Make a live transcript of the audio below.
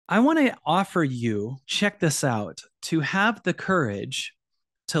I want to offer you, check this out, to have the courage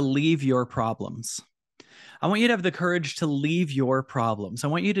to leave your problems. I want you to have the courage to leave your problems. I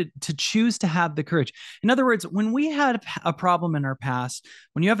want you to choose to have the courage. In other words, when we had a problem in our past,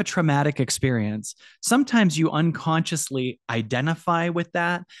 when you have a traumatic experience, sometimes you unconsciously identify with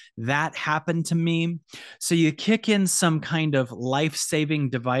that. That happened to me. So you kick in some kind of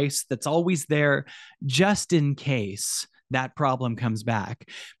life-saving device that's always there just in case that problem comes back.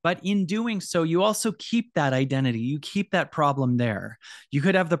 But in doing so, you also keep that identity. You keep that problem there. You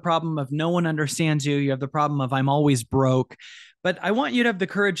could have the problem of no one understands you. You have the problem of I'm always broke. But I want you to have the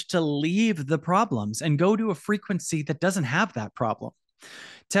courage to leave the problems and go to a frequency that doesn't have that problem.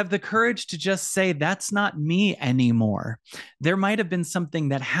 To have the courage to just say, that's not me anymore. There might have been something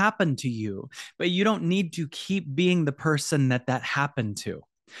that happened to you, but you don't need to keep being the person that happened to.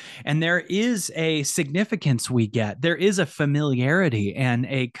 And there is a significance we get. There is a familiarity and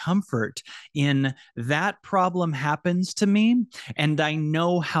a comfort in that problem happens to me, and I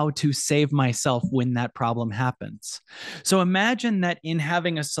know how to save myself when that problem happens. So imagine that in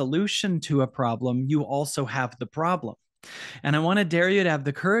having a solution to a problem, you also have the problem. And I want to dare you to have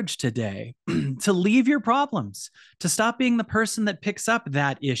the courage today to leave your problems, to stop being the person that picks up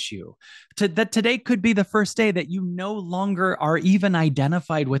that issue. That today could be the first day that you no longer are even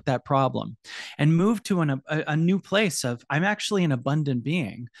identified with that problem and move to a new place of I'm actually an abundant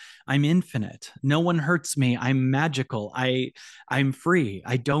being. I'm infinite. No one hurts me. I'm magical. I'm free.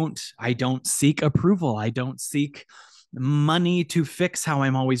 I don't seek approval. I don't seek money to fix how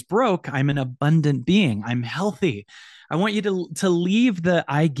I'm always broke. I'm an abundant being. I'm healthy. I want you to leave the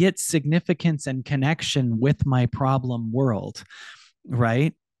I get significance and connection with my problem world,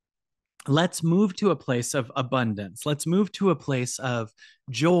 right? Let's move to a place of abundance. Let's move to a place of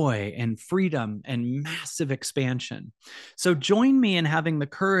joy and freedom and massive expansion. So join me in having the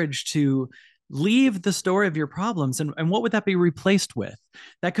courage to leave the story of your problems. And what would that be replaced with?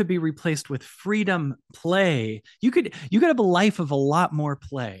 That could be replaced with freedom, play. You could have a life of a lot more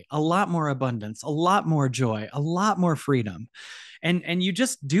play, a lot more abundance, a lot more joy, a lot more freedom. And you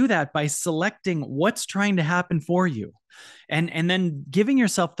just do that by selecting what's trying to happen for you. And then giving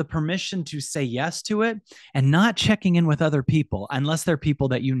yourself the permission to say yes to it and not checking in with other people unless they're people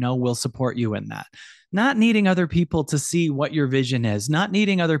that you know will support you in that. Not needing other people to see what your vision is, not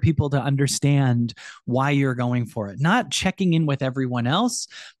needing other people to understand why you're going for it, not checking in with everyone else,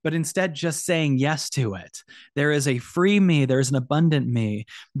 but instead just saying yes to it. There is a free me, there's an abundant me,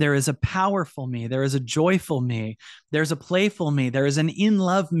 there is a powerful me, there is a joyful me, there's a playful me, there is an in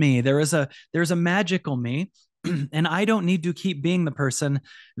love me, there's a magical me. And I don't need to keep being the person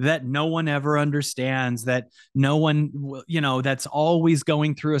that no one ever understands, that no one, that's always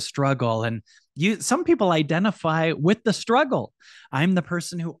going through a struggle. And some people identify with the struggle. I'm the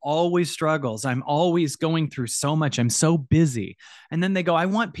person who always struggles. I'm always going through so much. I'm so busy. And then they go, I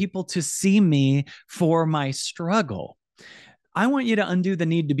want people to see me for my struggle. I want you to undo the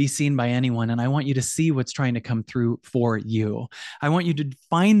need to be seen by anyone, and I want you to see what's trying to come through for you. I want you to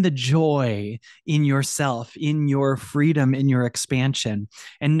find the joy in yourself, in your freedom, in your expansion,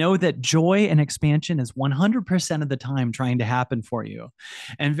 and know that joy and expansion is 100% of the time trying to happen for you.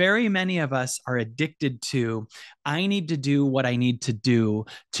 And very many of us are addicted to, I need to do what I need to do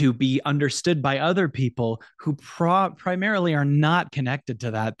to be understood by other people who primarily are not connected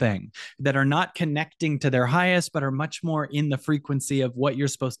to that thing, that are not connecting to their highest, but are much more in the frequency of what you're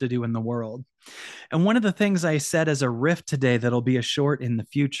supposed to do in the world. And one of the things I said as a riff today that'll be a short in the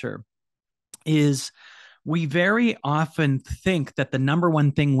future is we very often think that the number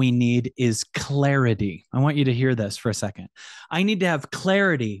one thing we need is clarity. I want you to hear this for a second. I need to have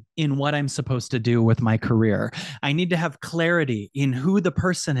clarity in what I'm supposed to do with my career. I need to have clarity in who the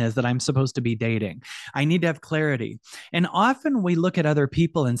person is that I'm supposed to be dating. I need to have clarity. And often we look at other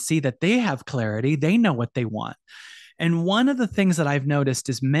people and see that they have clarity. They know what they want. And one of the things that I've noticed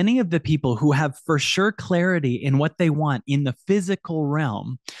is many of the people who have for sure clarity in what they want in the physical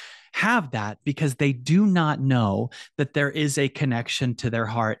realm have that because they do not know that there is a connection to their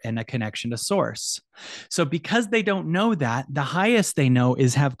heart and a connection to source. So because they don't know that, the highest they know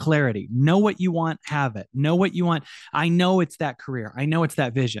is have clarity. Know what you want, have it. Know what you want. I know it's that career. I know it's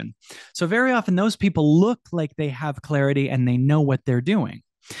that vision. So very often those people look like they have clarity and they know what they're doing.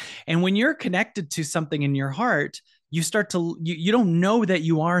 And when you're connected to something in your heart, you start to you don't know that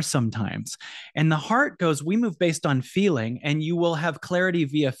you are sometimes. And the heart goes, we move based on feeling, and you will have clarity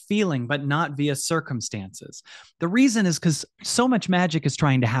via feeling but not via circumstances. The reason is because so much magic is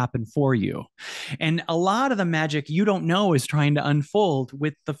trying to happen for you, and a lot of the magic you don't know is trying to unfold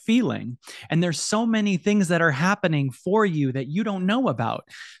with the feeling. And there's so many things that are happening for you that you don't know about.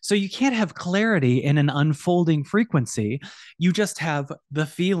 So you can't have clarity in an unfolding frequency. You just have the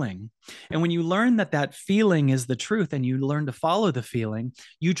feeling. And when you learn that that feeling is the truth and you learn to follow the feeling,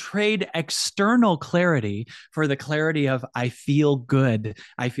 you trade external clarity for the clarity of, I feel good,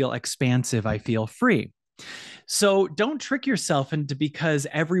 I feel expansive, I feel free. So don't trick yourself into, because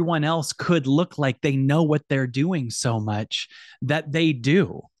everyone else could look like they know what they're doing so much, that they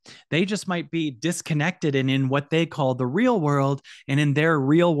do. They just might be disconnected and in what they call the real world. And in their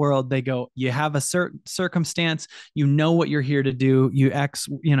real world, they go, you have a certain circumstance, you know what you're here to do,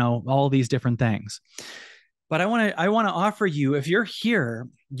 all these different things. But I want to offer you, if you're here,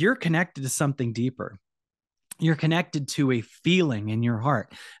 you're connected to something deeper. You're connected to a feeling in your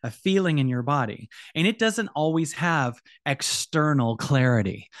heart, a feeling in your body. And it doesn't always have external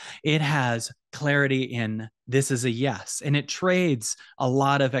clarity. It has clarity in, this is a yes, and it trades a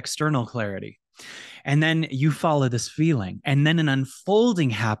lot of external clarity. And then you follow this feeling, and then an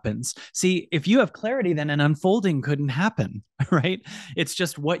unfolding happens. See, if you have clarity, then an unfolding couldn't happen, right? It's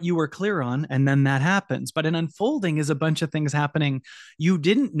just what you were clear on, and then that happens. But an unfolding is a bunch of things happening you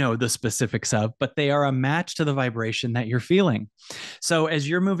didn't know the specifics of, but they are a match to the vibration that you're feeling. So as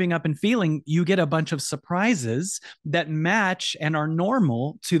you're moving up and feeling, you get a bunch of surprises that match and are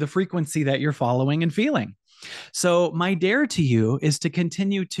normal to the frequency that you're following and feeling. So, my dare to you is to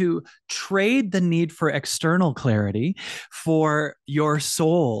continue to trade the need for external clarity for your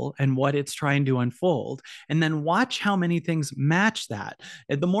soul and what it's trying to unfold, and then watch how many things match that.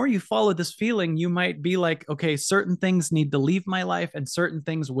 And the more you follow this feeling, you might be like, okay, certain things need to leave my life and certain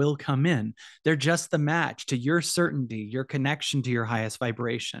things will come in. They're just the match to your certainty, your connection to your highest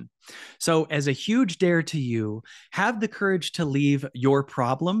vibration. So, as a huge dare to you, have the courage to leave your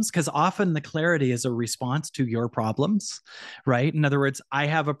problems, because often the clarity is a response to your problems, right? In other words, I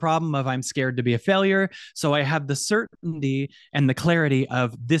have a problem of, I'm scared to be a failure. So I have the certainty and the clarity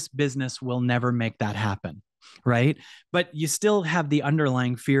of, this business will never make that happen. Right. But you still have the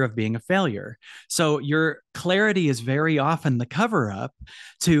underlying fear of being a failure. So your clarity is very often the cover up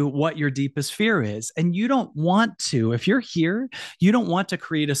to what your deepest fear is. And you don't want to, if you're here, you don't want to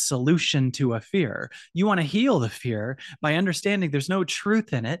create a solution to a fear. You want to heal the fear by understanding there's no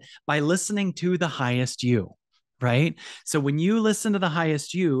truth in it, by listening to the highest you. Right. So when you listen to the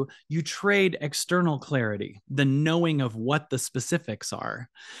highest you, you trade external clarity, the knowing of what the specifics are,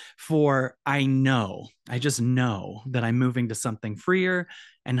 for I just know that I'm moving to something freer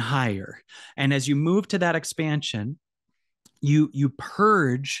and higher. And as you move to that expansion, you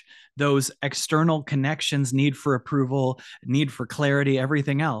purge those external connections, need for approval, need for clarity,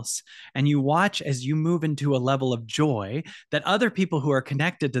 everything else. And you watch as you move into a level of joy that other people who are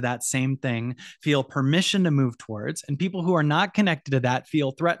connected to that same thing feel permission to move towards. And people who are not connected to that feel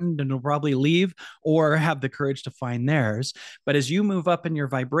threatened and will probably leave or have the courage to find theirs. But as you move up in your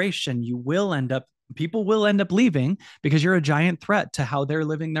vibration, people will end up leaving because you're a giant threat to how they're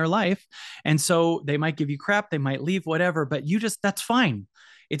living their life. And so they might give you crap, they might leave, whatever, but that's fine.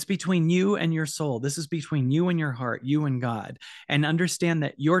 It's between you and your soul. This is between you and your heart, you and God. And understand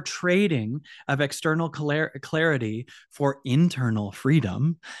that your trading of external clarity for internal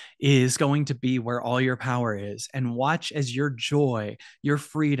freedom is going to be where all your power is. And watch as your joy, your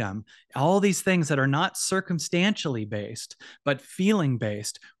freedom, all these things that are not circumstantially based, but feeling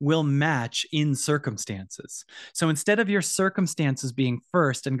based, will match in circumstances. So instead of your circumstances being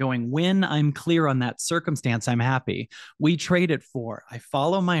first and going, when I'm clear on that circumstance, I'm happy, we trade it for, I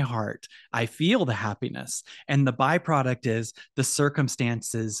follow my heart, I feel the happiness. And the byproduct is the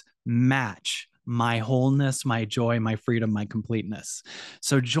circumstances match my wholeness, my joy, my freedom, my completeness.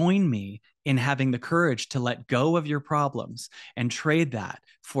 So join me in having the courage to let go of your problems and trade that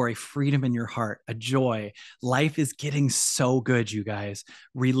for a freedom in your heart, a joy. Life is getting so good, you guys.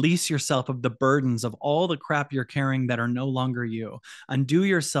 Release yourself of the burdens of all the crap you're carrying that are no longer you. Undo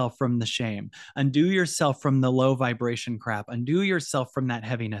yourself from the shame. Undo yourself from the low vibration crap. Undo yourself from that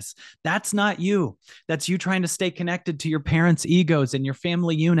heaviness. That's not you. That's you trying to stay connected to your parents' egos and your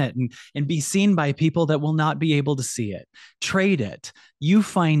family unit and be seen by people that will not be able to see it. Trade it. You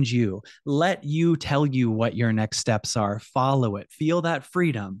find you. Let you tell you what your next steps are. Follow it. Feel that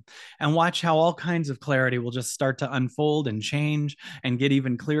freedom and watch how all kinds of clarity will just start to unfold and change and get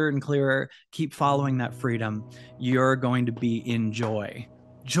even clearer and clearer. Keep following that freedom. You're going to be in joy.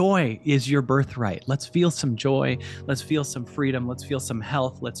 Joy is your birthright. Let's feel some joy. Let's feel some freedom. Let's feel some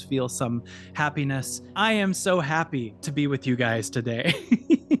health. Let's feel some happiness. I am so happy to be with you guys today.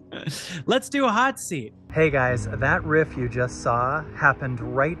 Let's do a hot seat. Hey guys, that riff you just saw happened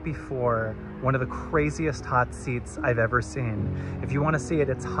right before one of the craziest hot seats I've ever seen. If you want to see it,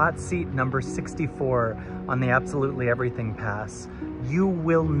 it's hot seat number 64 on the Absolutely Everything Pass. You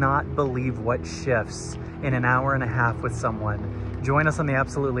will not believe what shifts in an hour and a half with someone. Join us on the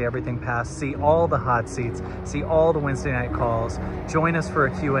Absolutely Everything Pass. See all the hot seats. See all the Wednesday night calls. Join us for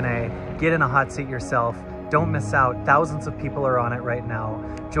a Q&A. Get in a hot seat yourself. Don't miss out. Thousands of people are on it right now.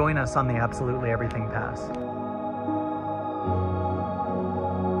 Join us on the Absolutely Everything Pass.